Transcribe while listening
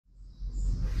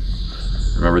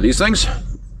Remember these things?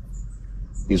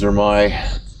 These are my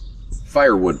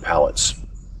firewood pallets.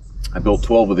 I built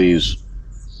 12 of these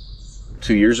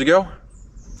 2 years ago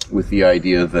with the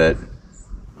idea that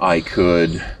I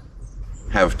could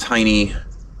have tiny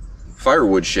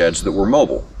firewood sheds that were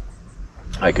mobile.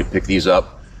 I could pick these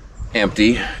up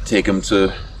empty, take them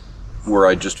to where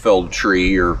I just felled a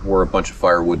tree or where a bunch of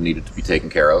firewood needed to be taken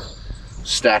care of,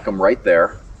 stack them right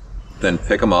there, then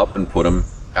pick them up and put them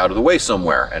out of the way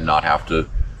somewhere and not have to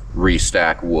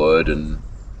restack wood and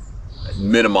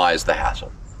minimize the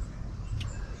hassle.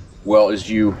 Well, as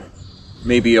you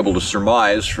may be able to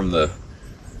surmise from the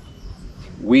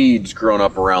weeds grown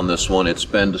up around this one, it's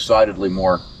been decidedly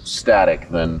more static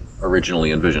than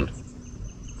originally envisioned.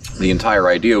 The entire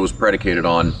idea was predicated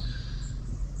on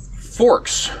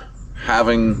forks,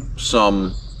 having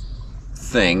some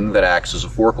thing that acts as a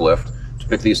forklift to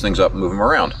pick these things up and move them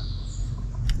around.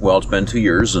 Well, it's been 2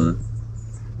 years and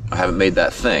I haven't made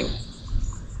that thing.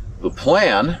 The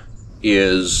plan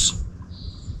is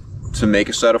to make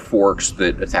a set of forks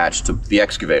that attach to the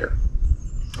excavator.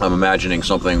 I'm imagining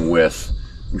something with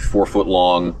 4-foot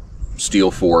long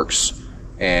steel forks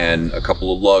and a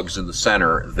couple of lugs in the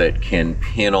center that can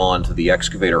pin onto the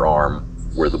excavator arm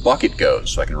where the bucket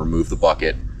goes. So I can remove the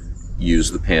bucket,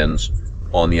 use the pins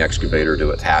on the excavator to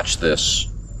attach this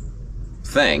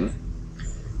thing,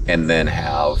 and then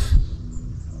have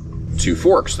 2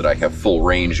 forks that I have full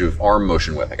range of arm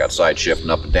motion with. I got side shift and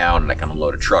up and down, and I can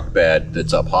unload a truck bed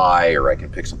that's up high, or I can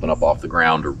pick something up off the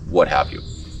ground, or what have you.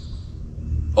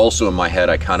 Also in my head,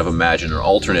 I kind of imagine an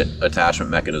alternate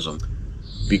attachment mechanism,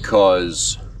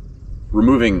 because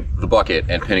removing the bucket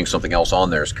and pinning something else on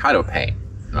there is kind of a pain.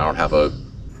 I don't have a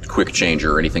quick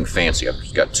changer or anything fancy. I've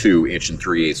just got 2 inch and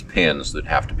 3/8 pins that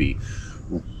have to be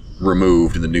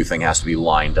removed, and the new thing has to be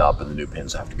lined up, and the new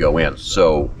pins have to go in.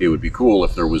 So it would be cool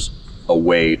if there was a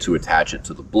way to attach it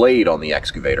to the blade on the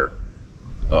excavator.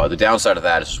 The downside of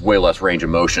that is way less range of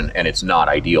motion, and it's not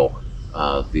ideal.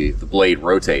 The blade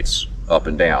rotates up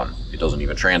and down. It doesn't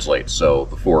even translate, so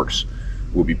the forks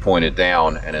will be pointed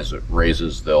down, and as it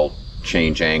raises, they'll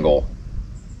change angle.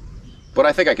 But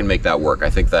I think I can make that work.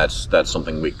 I think that's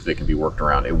something that can be worked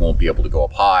around. It won't be able to go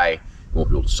up high, it won't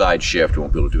be able to side shift, it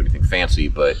won't be able to do anything fancy,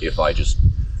 but if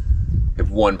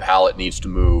one pallet needs to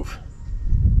move,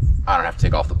 I don't have to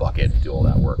take off the bucket and do all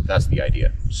that work. That's the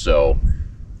idea. So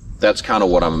that's kind of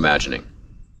what I'm imagining.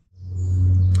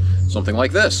 Something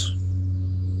like this.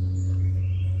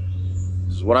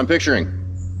 This is what I'm picturing.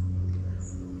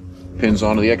 Pins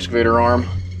onto the excavator arm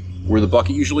where the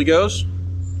bucket usually goes.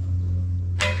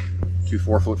 2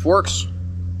 4-foot forks.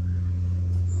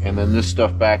 And then this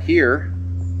stuff back here,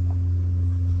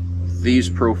 these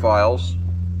profiles,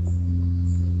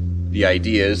 the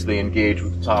idea is they engage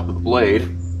with the top of the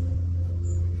blade.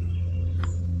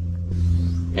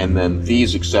 And then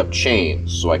these accept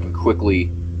chains, so I can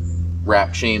quickly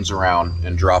wrap chains around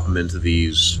and drop them into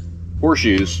these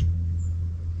horseshoes,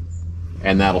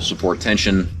 and that'll support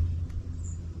tension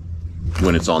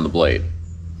when it's on the blade.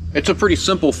 It's a pretty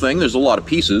simple thing. There's a lot of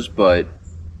pieces, but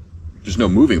there's no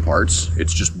moving parts.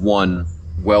 It's just one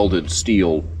welded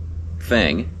steel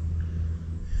thing.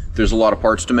 There's a lot of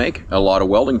parts to make, a lot of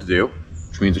welding to do,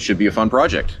 which means it should be a fun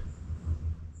project.